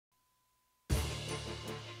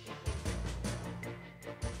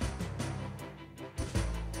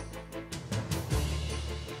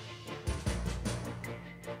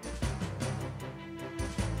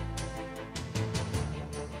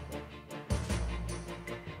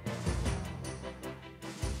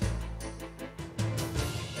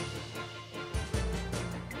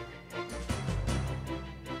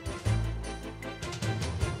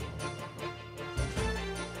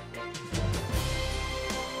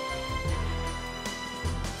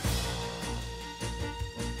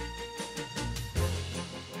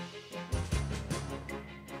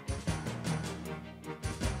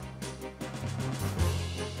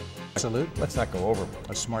salute? Let's not go overboard.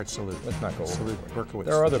 A smart salute. Let's not go Salute overboard. Berkowitz.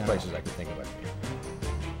 There are other the general. places I could think about.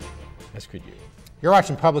 As could you. You're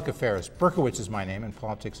watching Public Affairs. Berkowitz is my name, and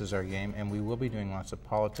politics is our game, and we will be doing lots of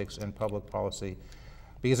politics and public policy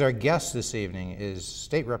because our guest this evening is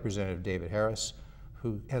State Representative David Harris,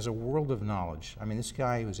 who has a world of knowledge. I mean, this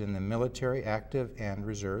guy was in the military, active and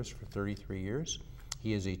reserves for 33 years.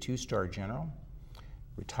 He is a two-star general,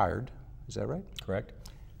 retired, is that right? Correct.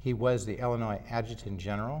 He was the Illinois Adjutant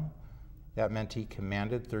General. That meant he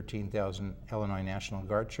commanded 13,000 Illinois National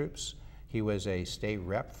Guard troops. He was a state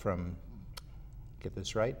rep from, get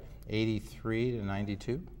this right, 83 to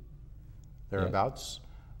 92, thereabouts. Yeah.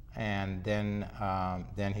 And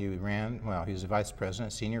then he ran, well, he was a vice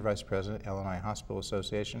president, senior vice president, Illinois Hospital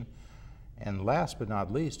Association. And last but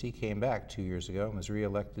not least, he came back 2 years ago and was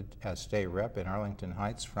reelected as state rep in Arlington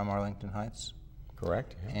Heights, from Arlington Heights.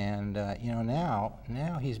 Correct. Yeah. And you know,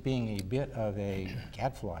 now he's being a bit of a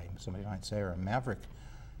gadfly, somebody might say, or a maverick.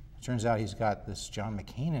 It turns out he's got this John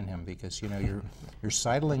McCain in him because, you know, you're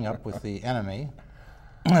sidling up with the enemy.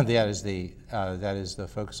 that is the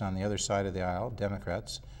focus on the other side of the aisle,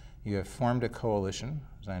 Democrats. You have formed a coalition,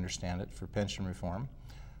 as I understand it, for pension reform.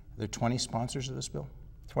 Are there 20 sponsors of this bill?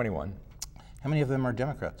 21. How many of them are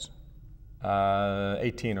Democrats?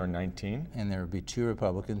 18 or 19. And there would be 2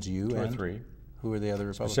 Republicans, you Two and? or 3. Who are the other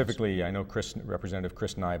Republicans? Specifically, I know Representative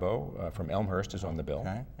Chris Nybo from Elmhurst is on the bill.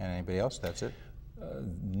 Okay, and anybody else? That's it?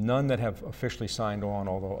 None that have officially signed on,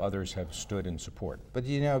 although others have stood in support. But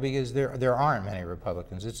you know, because there aren't many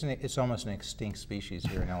Republicans. It's almost an extinct species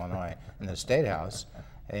here in Illinois, in the State House.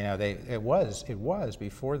 You know, it was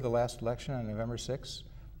before the last election on November 6th,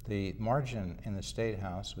 the margin in the State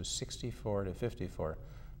House was 64 to 54.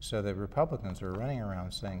 So the Republicans were running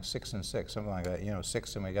around saying 6 and 6, something like that, you know,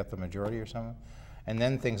 6 and we got the majority or something. And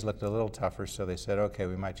then things looked a little tougher, so they said, okay,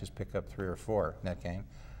 we might just pick up 3 or 4 net gain.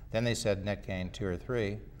 Then they said net gain 2 or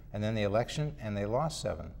 3, and then the election, and they lost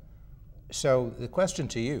 7. So the question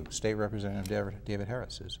to you, State Representative David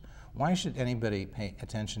Harris, is why should anybody pay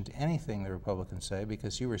attention to anything the Republicans say?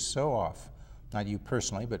 Because you were so off, not you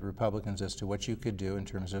personally, but Republicans, as to what you could do in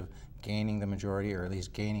terms of gaining the majority or at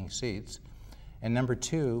least gaining seats. And number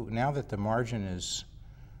 2, now that the margin is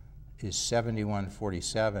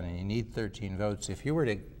 71-47 and you need 13 votes, if you were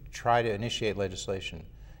to try to initiate legislation,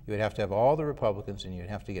 you would have to have all the Republicans and you'd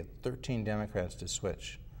have to get 13 Democrats to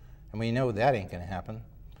switch. And we know that ain't going to happen.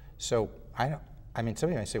 So I mean,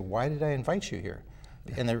 somebody might say, why did I invite you here?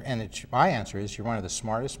 And my answer is you're one of the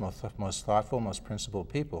smartest, most thoughtful, most principled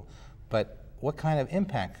people. But what kind of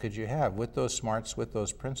impact could you have with those smarts, with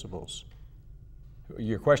those principles?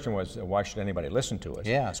 Your question was, why should anybody listen to us?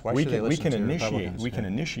 Yes, why should they listen to Republicans? We can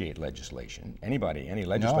initiate legislation. Any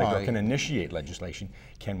legislator can initiate legislation.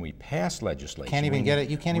 Can we pass legislation? Can't even get it.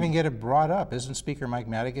 You can't even get it brought up. Isn't Speaker Mike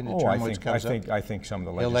Madigan determined which comes up? I think some of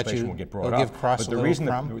the legislation will get brought up. But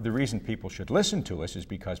the reason people should listen to us is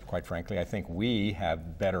because, quite frankly, I think we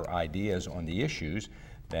have better ideas on the issues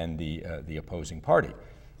than the opposing party.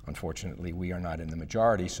 Unfortunately, we are not in the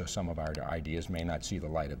majority, so some of our ideas may not see the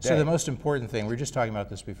light of day. So the most important thing, we were just talking about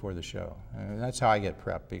this before the show, that's how I get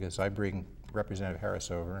prepped, because I bring Representative Harris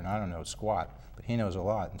over, and I don't know squat, but he knows a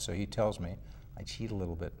lot, and so he tells me. I cheat a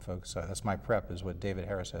little bit, folks. That's my prep, is what David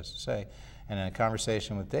Harris has to say. And in a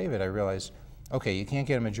conversation with David, I realized, okay, you can't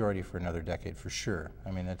get a majority for another decade, for sure. I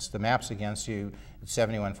mean, the map's against you, it's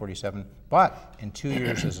 71-47, but in 2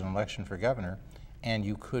 years there's an election for governor, and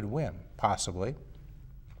you could win, possibly.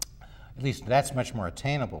 At least that's much more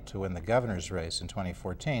attainable to win the governor's race in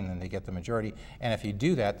 2014 than to get the majority. And if you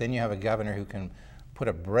do that, then you have a governor who can put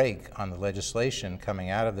a brake on the legislation coming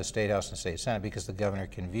out of the State House and State Senate because the governor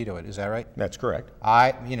can veto it. Is that right? That's correct. Look,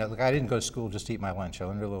 I didn't go to school just to eat my lunch. I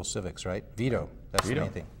learned a little civics, right? Veto. That's the main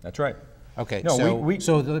thing. That's right. Okay. No,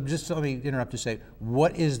 so just let me interrupt to say,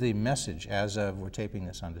 what is the message as of, we're taping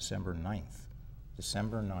this on December 9th,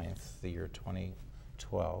 the year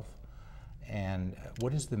 2012. And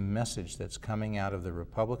what is the message that's coming out of the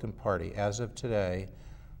Republican Party as of today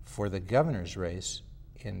for the governor's race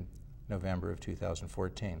in November of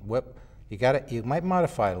 2014? You might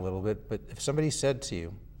modify it a little bit, but if somebody said to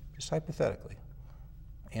you, just hypothetically,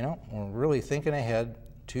 you know, we're really thinking ahead,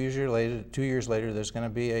 2 years later, there's going to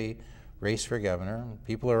be a race for governor.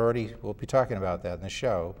 People are already, we'll be talking about that in the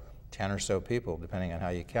show, 10 or so people, depending on how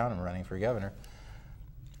you count them, running for governor.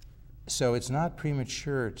 So it's not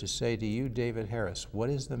premature to say to you, David Harris, what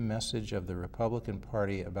is the message of the Republican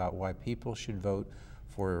Party about why people should vote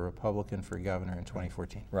for a Republican for governor in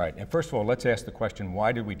 2014? Right. And first of all, let's ask the question,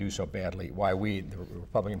 why did we do so badly? Why we, the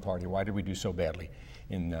Republican Party, why did we do so badly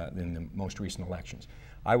in the most recent elections?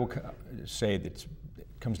 I will say that it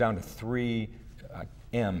comes down to 3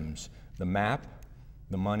 M's: the map,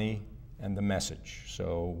 the money, and the message.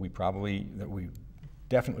 So we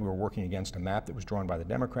definitely were working against a map that was drawn by the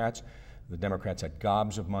Democrats. The Democrats had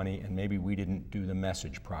gobs of money, and maybe we didn't do the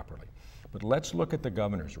message properly. But let's look at the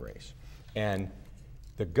governor's race. And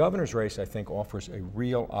the governor's race, I think, offers a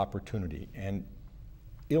real opportunity. And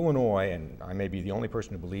Illinois, and I may be the only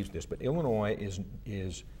person who believes this, but Illinois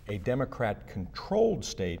is a Democrat-controlled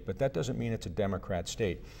state, but that doesn't mean it's a Democrat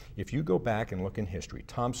state. If you go back and look in history,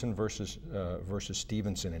 Thompson versus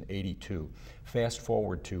Stevenson in '82, fast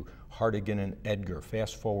forward to Hartigan and Edgar,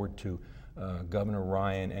 fast forward to Governor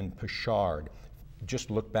Ryan and Peshard, just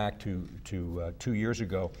look back to 2 years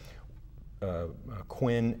ago,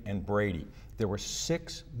 Quinn and Brady. There were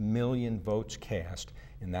 6 million votes cast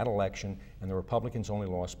in that election, and the Republicans only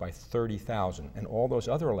lost by 30,000. And all those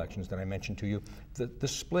other elections that I mentioned to you, the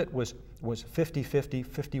split was 50-50,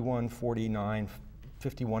 51-49,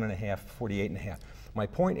 51.5, 48.5. My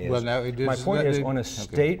point is, on a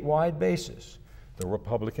statewide basis, the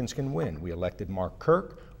Republicans can win. We elected Mark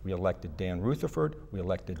Kirk, we elected Dan Rutherford, we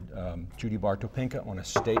elected Judy Bartopinka on a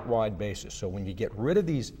statewide basis. So when you get rid of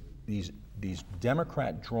these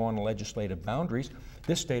Democrat-drawn legislative boundaries,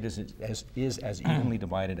 this state is as evenly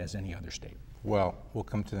divided as any other state. Well, we'll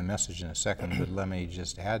come to the message in a second, but let me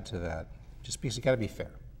just add to that, just because you got to be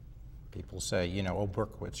fair. People say, you know, oh,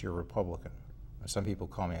 Berkowitz, you're a Republican. Some people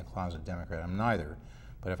call me a closet Democrat. I'm neither.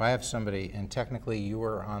 But if I have somebody, and technically you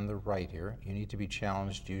are on the right here, you need to be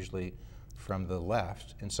challenged usually from the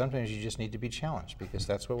left, and sometimes you just need to be challenged because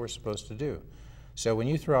that's what we're supposed to do. So when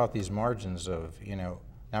you throw out these margins of, you know,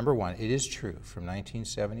 number one, it is true, from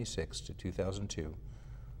 1976 to 2002,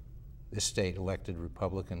 this state elected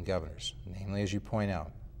Republican governors, namely, as you point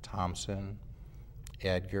out, Thompson,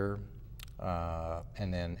 Edgar,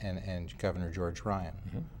 and Governor George Ryan.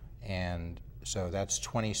 Mm-hmm. And so that's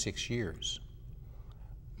 26 years.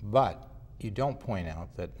 But you don't point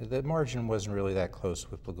out that the margin wasn't really that close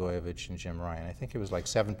with Blagojevich and Jim Ryan. I think it was like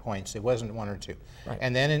 7 points. It wasn't 1 or 2. Right.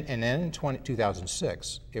 And then in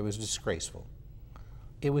 2006, it was disgraceful.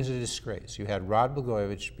 It was a disgrace. You had Rod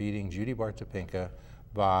Blagojevich beating Judy Bartopinka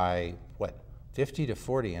by, what, 50 to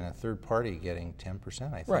 40, and a third party getting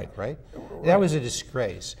 10%, I think, right? That was a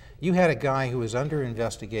disgrace. You had a guy who was under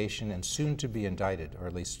investigation and soon to be indicted, or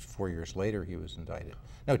at least 4 years later he was indicted.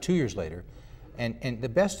 No, 2 years later. And the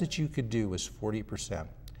best that you could do was 40%.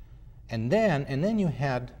 And then you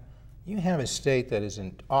have a state that is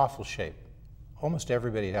in awful shape. Almost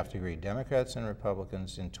everybody would have to agree, Democrats and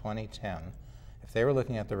Republicans in 2010, if they were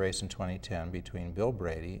looking at the race in 2010 between Bill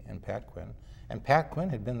Brady and Pat Quinn, and Pat Quinn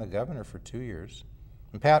had been the governor for 2 years.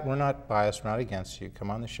 And Pat, we're not biased, we're not against you. Come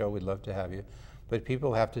on the show, we'd love to have you. But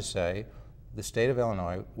people have to say the state of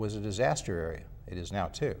Illinois was a disaster area. It is now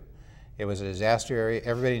too. It was a disaster area.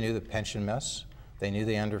 Everybody knew the pension mess. They knew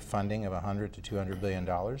the underfunding of $100 to $200 billion.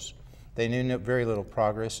 They knew very little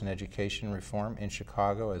progress in education reform in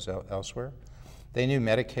Chicago as elsewhere. They knew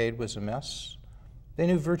Medicaid was a mess. They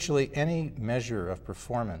knew virtually any measure of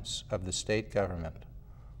performance of the state government,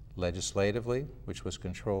 legislatively, which was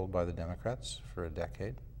controlled by the Democrats for a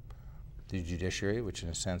decade, the judiciary, which in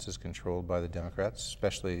a sense is controlled by the Democrats,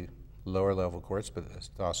 especially lower level courts, but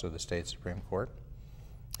also the state Supreme Court,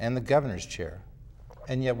 and the governor's chair.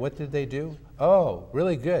 And yet what did they do? Oh,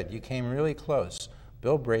 really good, you came really close.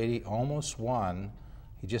 Bill Brady almost won.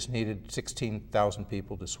 He just needed 16,000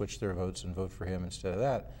 people to switch their votes and vote for him instead of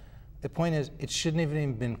that. The point is, it shouldn't have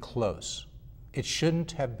even been close. It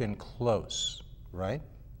shouldn't have been close, right?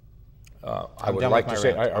 I would like to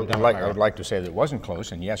say that it wasn't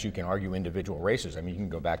close, and yes, you can argue individual races. I mean, you can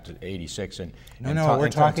go back to '86 and we're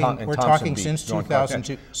talking since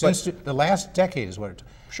 2002. Since the last decade is what.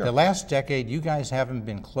 Sure. The last decade, you guys haven't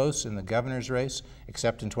been close in the governor's race,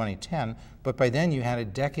 except in 2010. But by then, you had a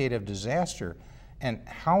decade of disaster. And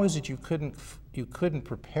how is it you couldn't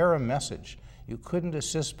prepare a message? You couldn't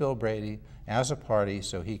assist Bill Brady as a party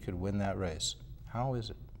so he could win that race. How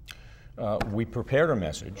is it? We prepared a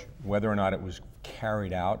message, whether or not it was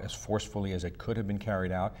carried out as forcefully as it could have been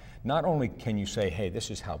carried out. Not only can you say, hey, this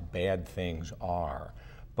is how bad things are,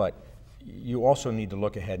 but you also need to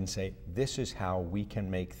look ahead and say, this is how we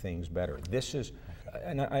can make things better. This is,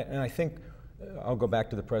 and I think, I'll go back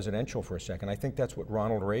to the presidential for a second. I think that's what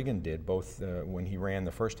Ronald Reagan did, both when he ran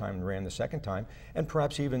the first time and ran the second time, and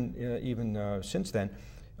perhaps even since then.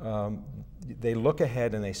 They look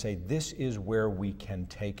ahead and they say, this is where we can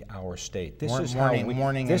take our state. This is how we,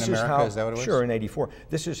 Morning in America, is that what it was? Sure, in '84.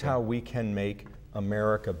 This is how we can make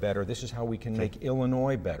America better. This is how we can make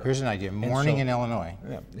Illinois better. Here's an idea, morning in Illinois.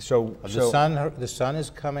 Yeah. The sun is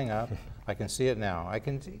coming up. I can see it now.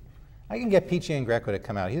 I can get Pete Jane Greco to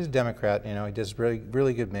come out. He's a Democrat, you know, he does really,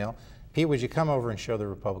 really good mail. Pete, would you come over and show the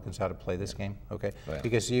Republicans how to play this game, okay? Yeah.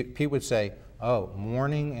 Because Pete would say, oh,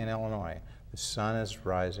 morning in Illinois, the sun is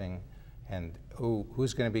rising, and oh,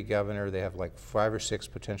 who's going to be governor? They have like 5 or 6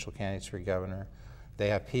 potential candidates for governor. They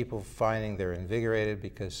have people finding they're invigorated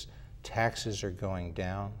because taxes are going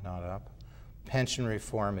down, not up. Pension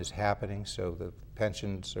reform is happening, so the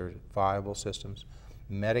pensions are viable systems.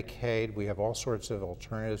 Medicaid, we have all sorts of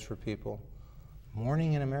alternatives for people.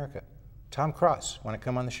 Morning in America. Tom Cross, want to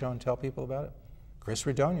come on the show and tell people about it? Chris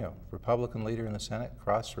Radogno, Republican leader in the Senate.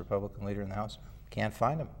 Cross, Republican leader in the House. Can't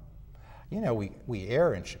find him. You know, we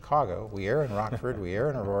air in Chicago, we air in Rockford, we air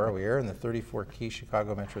in Aurora, we air in the 34 key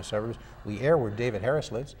Chicago metro suburbs, we air where David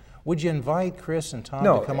Harris lives. Would you invite Chris and Tom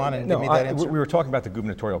to come on and give me that answer? We were talking about the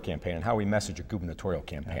gubernatorial campaign and how we message a gubernatorial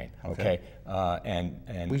campaign. Yeah, okay.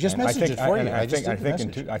 And we just messaged it for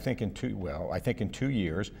you. I think in 2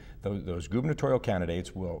 years, those gubernatorial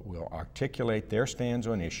candidates will articulate their stands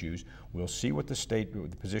on issues. We'll see what the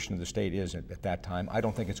position of the state is at that time. I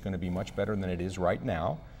don't think it's going to be much better than it is right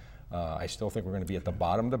now. I still think we're going to be at the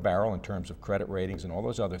bottom of the barrel in terms of credit ratings and all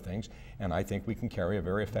those other things, and I think we can carry a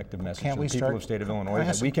very effective message to the people of the state of Illinois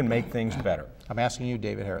that we can make things better. I'm asking you,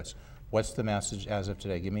 David Harris, what's the message as of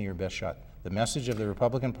today? Give me your best shot. The message of the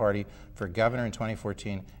Republican Party for governor in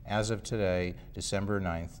 2014 as of today, December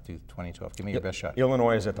 9th, 2012. Give me your best shot.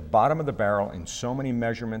 Illinois is at the bottom of the barrel in so many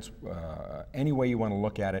measurements. Any way you want to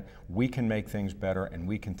look at it, we can make things better, and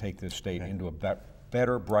we can take this state into a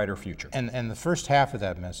better, brighter future. And the first half of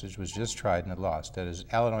that message was just tried and it lost. That is,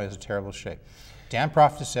 Illinois is in terrible shape. Dan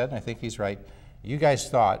Proft has said, and I think he's right, you guys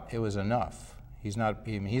thought it was enough. He's not,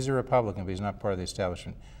 he's a Republican, but he's not part of the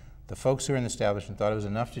establishment. The folks who are in the establishment thought it was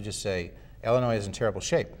enough to just say, Illinois is in terrible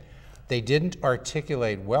shape. They didn't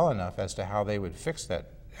articulate well enough as to how they would fix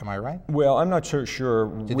that. Am I right? Well, I'm not so sure.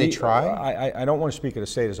 Did they try? I don't want to speak of the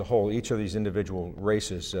state as a whole. Each of these individual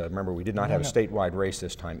races, remember, we did not have a statewide race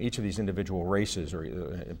this time. Each of these individual races,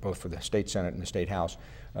 both for the state Senate and the state House,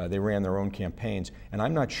 they ran their own campaigns. And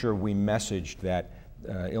I'm not sure we messaged that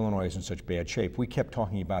Illinois is in such bad shape. We kept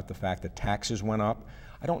talking about the fact that taxes went up.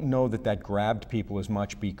 I don't know that that grabbed people as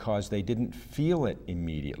much because they didn't feel it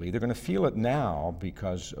immediately. They're going to feel it now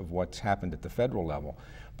because of what's happened at the federal level.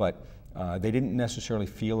 But they didn't necessarily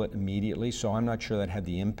feel it immediately, so I'm not sure that had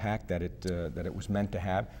the impact that it was meant to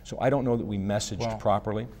have. So I don't know that we messaged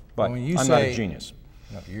properly, but I'm not a genius.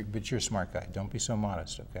 No, but you're a smart guy. Don't be so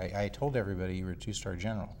modest, okay? I told everybody you were a 2-star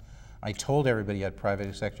general. I told everybody you had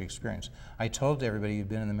private sector experience. I told everybody you've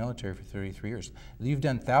been in the military for 33 years. You've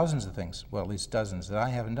done thousands of things, well, at least dozens, that I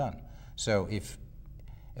haven't done. So if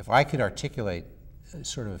I could articulate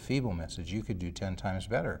sort of a feeble message, you could do 10 times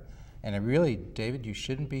better. And really, David, you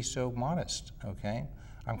shouldn't be so modest, okay?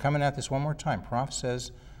 I'm coming at this one more time. Prof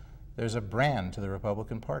says there's a brand to the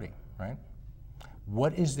Republican Party, right?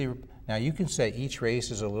 What is the, now you can say each race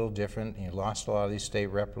is a little different. You lost a lot of these state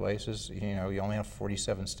rep races. You know, you only have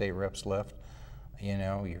 47 state reps left. You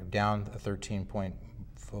know, you're down a 13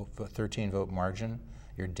 vote margin.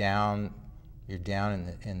 You're down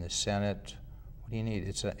in the Senate. What do you need?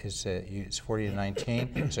 It's 40 to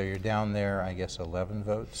 19, so you're down there, I guess, 11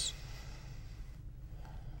 votes.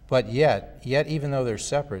 But yet, even though they're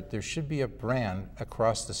separate, there should be a brand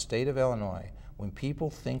across the state of Illinois. When people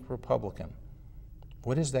think Republican,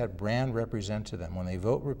 what does that brand represent to them? When they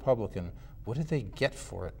vote Republican, what do they get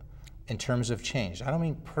for it in terms of change? I don't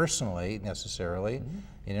mean personally necessarily.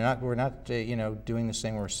 Mm-hmm. We're not doing this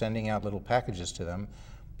thing where we're sending out little packages to them,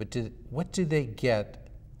 but what do they get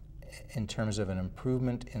in terms of an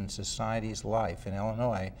improvement in society's life in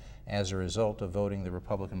Illinois as a result of voting the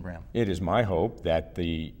Republican brand? It is my hope that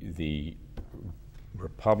the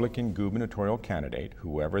Republican gubernatorial candidate,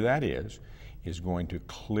 whoever that is going to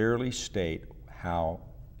clearly state how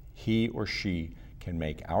he or she can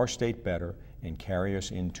make our state better and carry us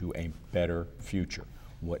into a better future,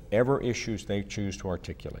 whatever issues they choose to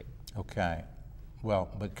articulate. Okay. Well,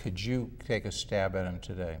 but could you take a stab at them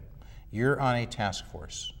today? You're on a task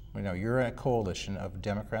force. We know you're in a coalition of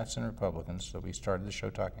Democrats and Republicans that we started the show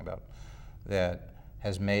talking about that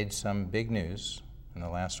has made some big news in the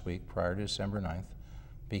last week prior to December 9th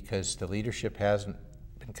because the leadership hasn't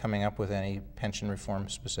been coming up with any pension reform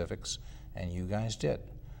specifics, and you guys did.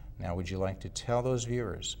 Now, would you like to tell those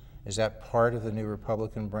viewers, is that part of the new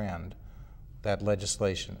Republican brand, that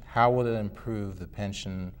legislation? How will it improve the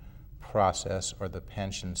pension process or the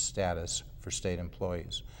pension status for state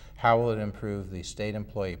employees? How will it improve the state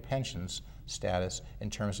employee pensions status in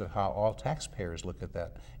terms of how all taxpayers look at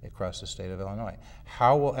that across the state of Illinois.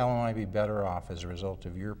 How will Illinois be better off as a result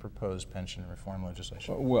of your proposed pension reform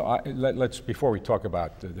legislation? Well, let's before we talk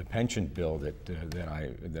about the pension bill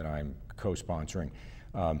that I'm co-sponsoring,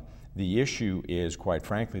 the issue is, quite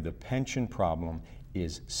frankly, the pension problem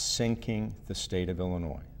is sinking the state of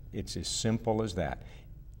Illinois. It's as simple as that.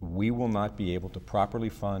 We will not be able to properly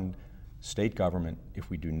fund state government if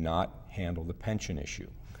we do not handle the pension issue.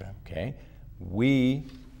 Okay? We,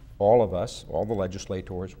 all of us, all the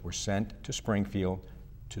legislators, were sent to Springfield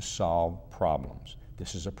to solve problems.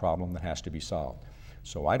 This is a problem that has to be solved.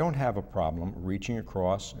 So I don't have a problem reaching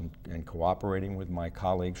across and cooperating with my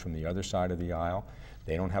colleagues from the other side of the aisle.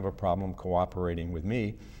 They don't have a problem cooperating with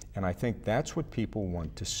me, and I think that's what people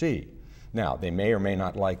want to see. Now, they may or may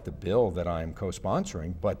not like the bill that I'm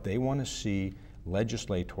co-sponsoring, but they want to see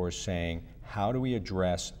legislators saying, how do we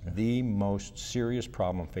address the most serious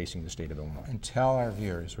problem facing the state of Illinois? And tell our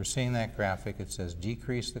viewers, we're seeing that graphic, it says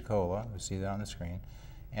decrease the COLA, we see that on the screen,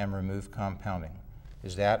 and remove compounding.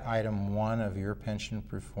 Is that item 1 of your pension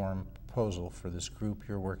reform proposal for this group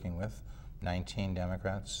you're working with, 19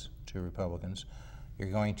 Democrats, 2 Republicans? You're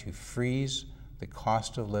going to freeze the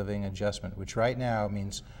cost of living adjustment, which right now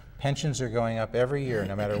means pensions are going up every year,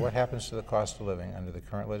 no matter what happens to the cost of living under the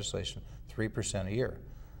current legislation, 3% a year.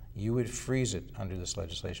 You would freeze it under this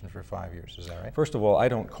legislation for 5 years, is that right? First of all, I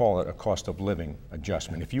don't call it a cost of living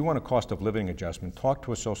adjustment. If you want a cost of living adjustment, talk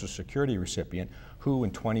to a Social Security recipient who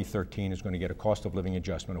in 2013 is going to get a cost of living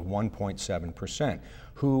adjustment of 1.7%,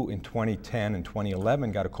 who in 2010 and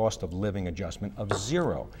 2011 got a cost of living adjustment of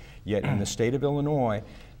 0. Yet in the state of Illinois,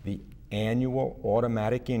 the annual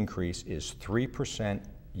automatic increase is 3%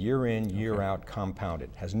 year in, year out, compounded.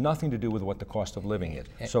 Has nothing to do with what the cost of living is.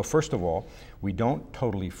 So first of all, we don't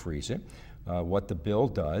totally freeze it. What the bill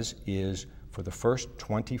does is for the first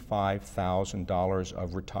 $25,000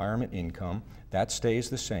 of retirement income, that stays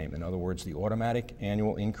the same. In other words, the automatic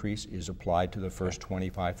annual increase is applied to the first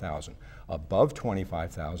 $25,000. Above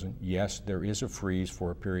 $25,000, yes, there is a freeze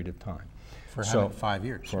for a period of time. For 5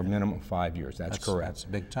 years? For a minimum of 5 years, that's correct.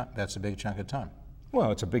 That's a big chunk of time.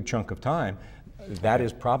 Well, it's a big chunk of time. That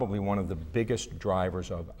is probably one of the biggest drivers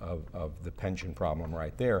of the pension problem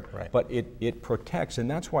right there. Right. But it protects, and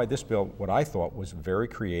that's why this bill, what I thought, was very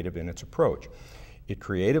creative in its approach. It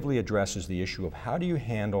creatively addresses the issue of how do you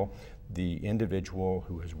handle the individual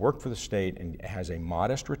who has worked for the state and has a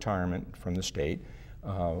modest retirement from the state,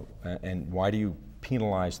 and why do you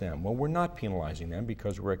penalize them? Well, we're not penalizing them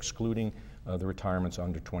because we're excluding the retirements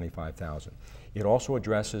under $25,000. It also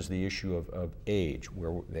addresses the issue of age,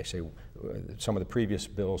 where they say some of the previous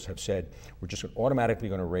bills have said we're just automatically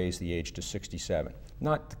going to raise the age to 67.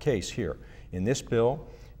 Not the case here. In this bill,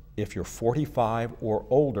 if you're 45 or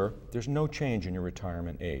older, there's no change in your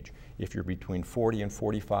retirement age. If you're between 40 and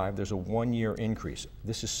 45, there's a 1-year increase.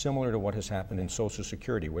 This is similar to what has happened in Social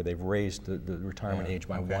Security, where they've raised the retirement age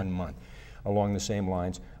by 1 month. Along the same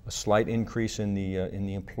lines, a slight increase in the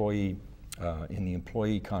employee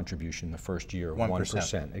contribution the first year of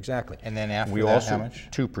 1%. Exactly. And then after that, how much?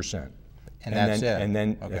 2%. And that's it. And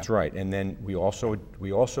then that's right. And then we also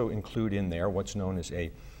include in there what's known as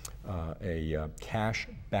a cash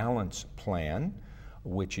balance plan,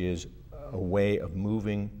 which is a way of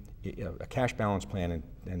moving a cash balance plan,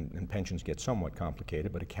 and pensions get somewhat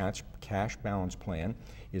complicated, but a cash balance plan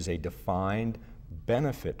is a defined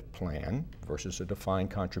benefit plan versus a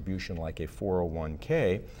defined contribution like a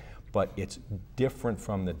 401k, but it's different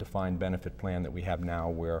from the defined benefit plan that we have now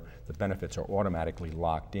where the benefits are automatically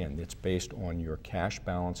locked in. It's based on your cash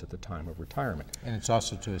balance at the time of retirement. And it's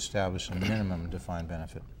also to establish a minimum defined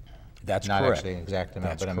benefit. That's not correct. Actually an exact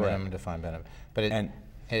amount, That's but correct. A minimum defined benefit. But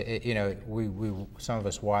you know, some of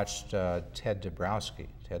us watched Ted Dabrowski.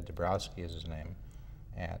 Ted Dabrowski is his name,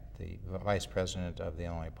 at the vice president of the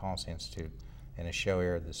Illinois Policy Institute, and a show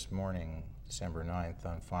aired this morning, December 9th,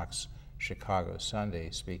 on Fox Chicago Sunday,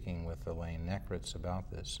 speaking with Elaine Nekritz about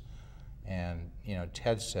this. And you know,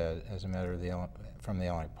 Ted said, as a matter of from the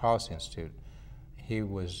Illinois Policy Institute,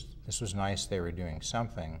 this was nice they were doing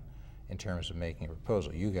something in terms of making a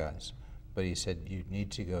proposal, you guys, but he said you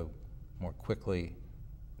need to go more quickly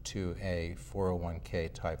to a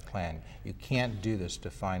 401k type plan. You can't do this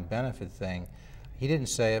defined benefit thing. He didn't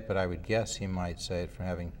say it, but I would guess he might say it from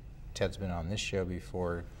having, Ted's been on this show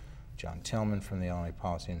before, John Tillman from the Illinois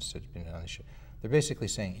Policy Institute has been on this show. They're basically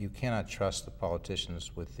saying you cannot trust the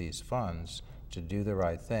politicians with these funds to do the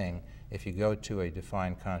right thing. If you go to a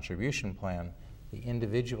defined contribution plan, the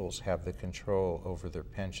individuals have the control over their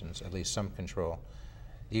pensions, at least some control.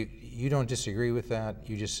 You don't disagree with that.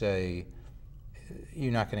 You just say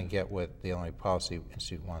you're not going to get what the Illinois Policy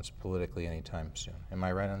Institute wants politically anytime soon. Am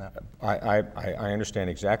I right on that? I understand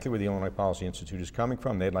exactly where the Illinois Policy Institute is coming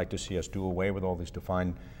from. They'd like to see us do away with all these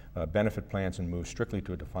defined benefit plans and move strictly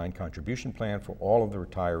to a defined contribution plan for all of the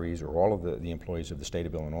retirees or all of the employees of the state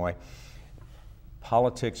of Illinois.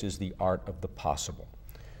 Politics is the art of the possible.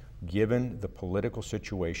 Given the political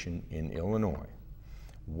situation in Illinois,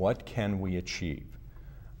 what can we achieve?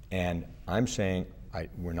 And I'm saying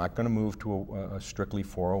we're not going to move to a strictly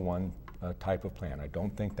 401 type of plan. I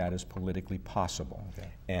don't think that is politically possible. Okay.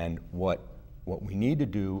 And what we need to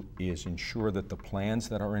do is ensure that the plans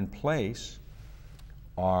that are in place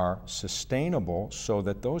are sustainable so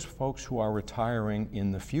that those folks who are retiring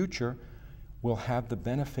in the future will have the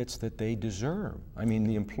benefits that they deserve. I mean,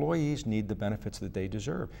 the employees need the benefits that they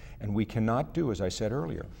deserve. And we cannot do, as I said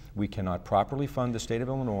earlier, we cannot properly fund the state of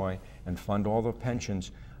Illinois and fund all the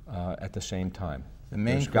pensions at the same time.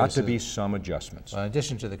 There's got to be some adjustments. Well, in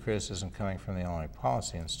addition to the criticism coming from the Illinois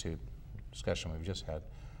Policy Institute discussion we've just had,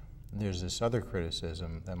 there's this other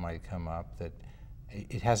criticism that might come up that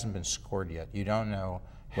it hasn't been scored yet. You don't know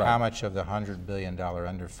how much of the $100 billion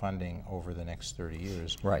underfunding over the next 30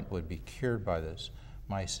 years would be cured by this.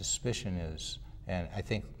 My suspicion is, and I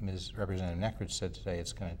think Ms. Representative Neckridge said today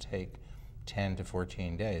it's going to take 10 to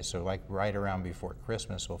 14 days. So like right around before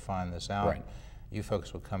Christmas, we'll find this out. Right. You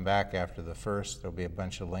folks will come back after the first. There'll be a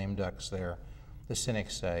bunch of lame ducks there. The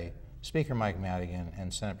cynics say, Speaker Mike Madigan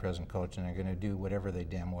and Senate President Cullerton are going to do whatever they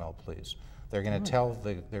damn well please. They're going to tell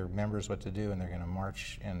their members what to do, and they're going to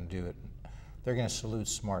march and do it. They're going to salute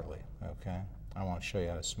smartly, okay? I won't show you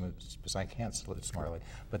how to salute, because I can't salute smartly.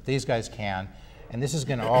 But these guys can, and this is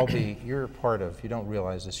going to all be, you're a part of, you don't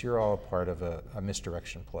realize this, you're all a part of a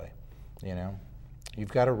misdirection play, you know?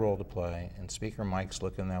 You've got a role to play, and Speaker Mike's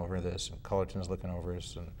looking over this, and Cullerton's looking over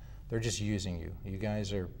this, and they're just using you. You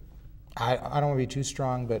guys are, I don't want to be too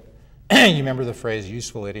strong, but you remember the phrase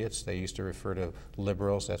useful idiots? They used to refer to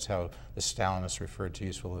liberals. That's how the Stalinists referred to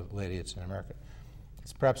useful idiots in America.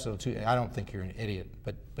 It's perhaps a little too, I don't think you're an idiot,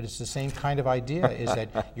 but it's the same kind of idea, is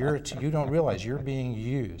that you don't realize you're being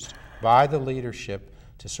used by the leadership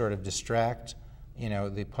to sort of distract, you know,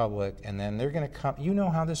 the public, and then they're going to come. You know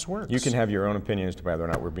how this works. You can have your own opinion as to whether or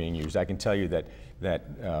not we're being used. I can tell you that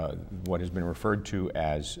what has been referred to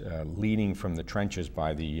as leading from the trenches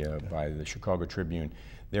by the Chicago Tribune,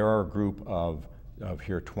 there are a group of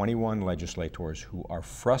here 21 legislators who are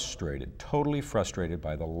frustrated, totally frustrated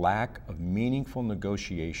by the lack of meaningful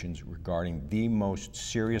negotiations regarding the most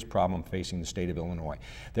serious problem facing the state of Illinois.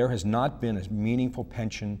 There has not been a meaningful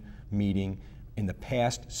pension meeting in the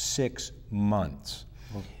past 6 months.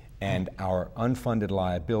 And our unfunded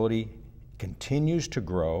liability continues to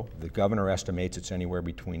grow. The governor estimates it's anywhere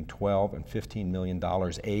between $12 and $15 million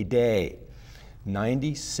a day.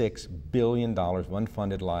 $96 billion of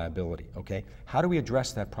unfunded liability, okay? How do we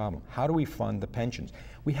address that problem? How do we fund the pensions?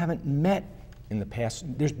 We haven't met in the past,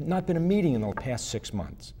 there's not been a meeting in the past 6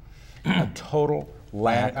 months. A total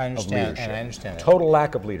lack of leadership. And I understand that. Total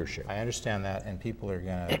lack of leadership. I understand that, and people are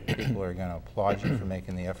gonna applaud you for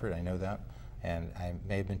making the effort. I know that, and I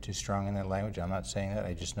may have been too strong in that language. I'm not saying that.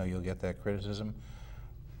 I just know you'll get that criticism.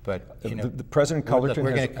 But you know, the President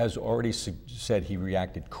Cullerton has already said he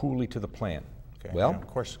reacted coolly to the plan. Okay. Well, yeah, of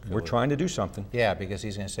course, we're trying to do something. Yeah, because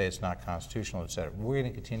he's going to say it's not constitutional, et cetera. We're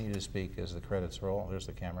going to continue to speak as the credits roll. There's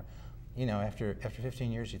the camera. You know, after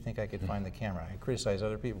 15 years, you think I could find the camera. I criticize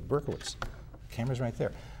other people. Berkowitz, the camera's right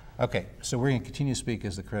there. Okay, so we're going to continue to speak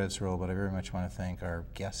as the credits roll, but I very much want to thank our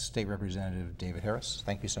guest, State Representative David Harris.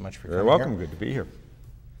 Thank you so much for coming. You're welcome. Good to be here.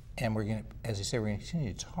 And we're going to, as I say, we're going to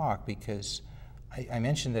continue to talk because I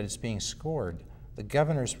mentioned that it's being scored. The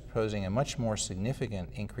governor is proposing a much more significant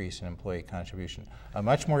increase in employee contribution, a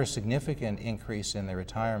much more significant increase in the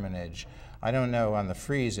retirement age. I don't know on the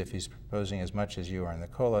freeze if he's proposing as much as you are in the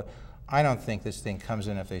COLA. I don't think this thing comes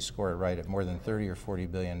in, if they score it right, at more than $30 or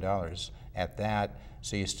 $40 billion at that,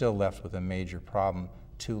 so you're still left with a major problem.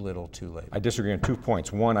 Too little, too late. I disagree on 2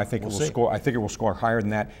 points. One, I think it will score higher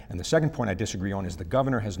than that. And the second point I disagree on is the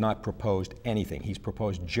governor has not proposed anything. He's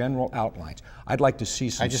proposed general outlines. I'd like to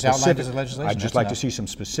see some I'd just like to see some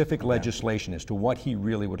specific legislation as to what he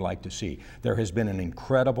really would like to see. There has been an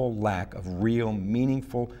incredible lack of real,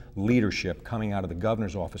 meaningful leadership coming out of the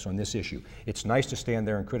governor's office on this issue. It's nice to stand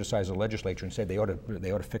there and criticize the legislature and say they ought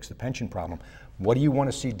to fix the pension problem. What do you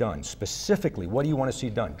want to see done? Specifically, what do you want to see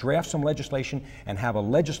done? Draft some legislation and have a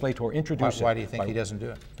legislator introduce it. Why do you think he doesn't do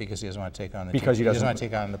it? Because he doesn't want to take on the he doesn't want to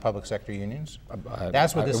take on the public sector unions?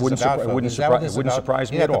 That's what this is about. It wouldn't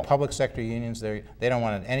surprise me at all. The public sector unions, they don't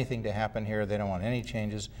want anything to happen here. They don't want any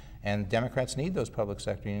changes. And Democrats need those public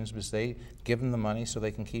sector unions because they give them the money so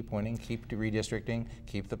they can keep winning, keep redistricting,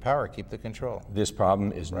 keep the power, keep the control. This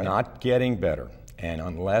problem is not getting better. And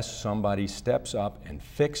unless somebody steps up and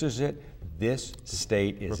fixes it, this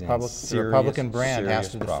state is in serious, the Republican brand has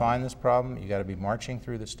to problem. define this problem. You got to be marching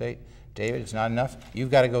through the state. David, it's not enough.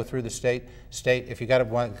 You've got to go through the state. If you got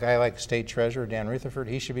a guy like State Treasurer Dan Rutherford,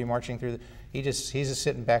 he should be marching through. He's just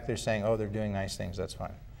sitting back there saying, "Oh, they're doing nice things. That's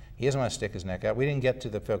fine." He doesn't want to stick his neck out. We didn't get to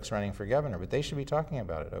the folks running for governor, but they should be talking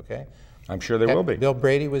about it. Okay. I'm sure they will be. Bill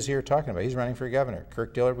Brady was here talking about it. He's running for governor.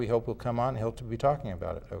 Kirk Dillard, we hope, will come on. He'll be talking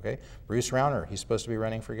about it, okay? Bruce Rauner, he's supposed to be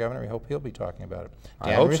running for governor. We hope he'll be talking about it.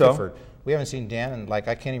 Dan I hope Rutherford, so. We haven't seen Dan, and I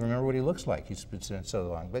can't even remember what he looks like. He's been sitting so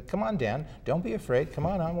long. But come on, Dan. Don't be afraid. Come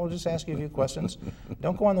on. We'll just ask you a few questions.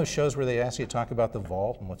 Don't go on those shows where they ask you to talk about the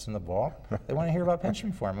vault and what's in the vault. They want to hear about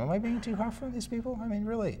pension reform. Am I being too hard for these people? I mean,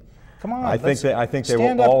 really. Come on. I think they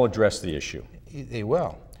will all address the issue. They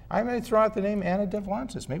will. I may throw out the name Anna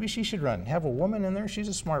Devlantis. Maybe she should run. Have a woman in there. She's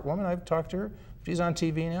a smart woman. I've talked to her. She's on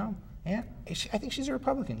TV now. And I think she's a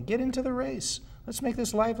Republican. Get into the race. Let's make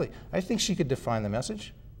this lively. I think she could define the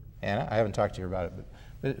message. Anna, I haven't talked to her about it,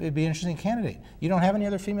 but it'd be an interesting candidate. You don't have any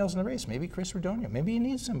other females in the race. Maybe Chris Radogno. Maybe you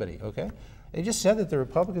need somebody, okay? They just said that the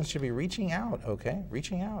Republicans should be reaching out, okay?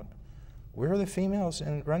 Reaching out. Where are the females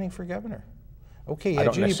in running for governor? Okay, I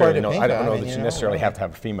don't necessarily know. I don't know that you necessarily have to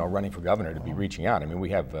have a female running for governor to be reaching out. I mean, we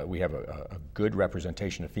have a good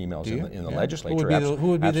representation of females in the legislature. Who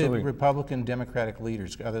would be the Republican Democratic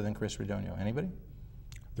leaders other than Chris Radogno? Anybody?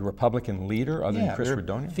 The Republican leader other than Chris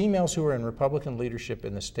Radogno? Females who are in Republican leadership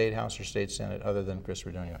in the State House or State Senate other than Chris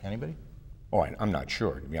Radogno. Anybody? Oh, I'm not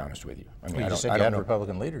sure, to be honest with you. I mean, well, you said you had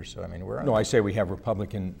Republican leaders, so I mean, no, I say we have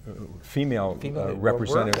Republican female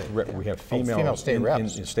representative. We have female state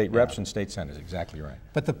reps. In state reps and state senators. Exactly right.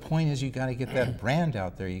 But the point is, you got to get that brand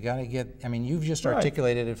out there. You got to get. I mean, you've just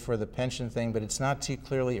articulated it for the pension thing, but it's not too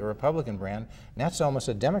clearly a Republican brand. And that's almost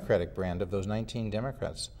a Democratic brand of those 19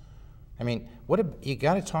 Democrats. I mean, you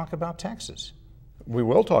got to talk about taxes. We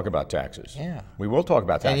will talk about taxes. Yeah. We will talk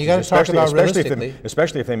about taxes. And you got to talk about realistically.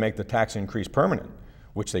 Especially if they make the tax increase permanent,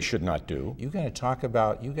 which they should not do. You got to talk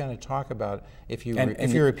about. If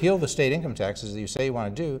you repeal the state income taxes that you say you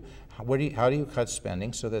want to do, how do you cut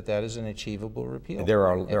spending so that is an achievable repeal?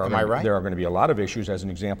 Am I right? There are going to be a lot of issues. As an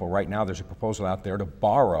example, right now there's a proposal out there to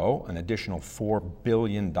borrow an additional $4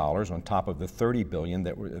 billion on top of the $30 billion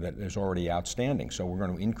that is already outstanding. So we're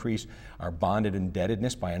going to increase our bonded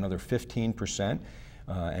indebtedness by another 15%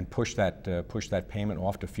 and push that payment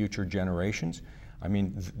off to future generations. I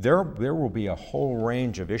mean, there will be a whole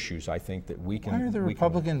range of issues, I think, that we can... Why are the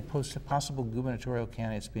Republican possible gubernatorial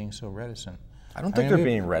candidates being so reticent? I don't think they're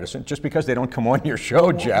being reticent. Just because they don't come on your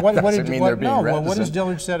show, Jeff, doesn't mean they're being reticent. What has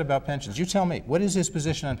Dillard said about pensions? You tell me. What is his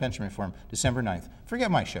position on pension reform, December 9th? Forget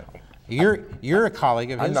my show. You're a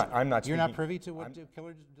colleague of his. I'm not You're not privy to what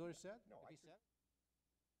Dillard said?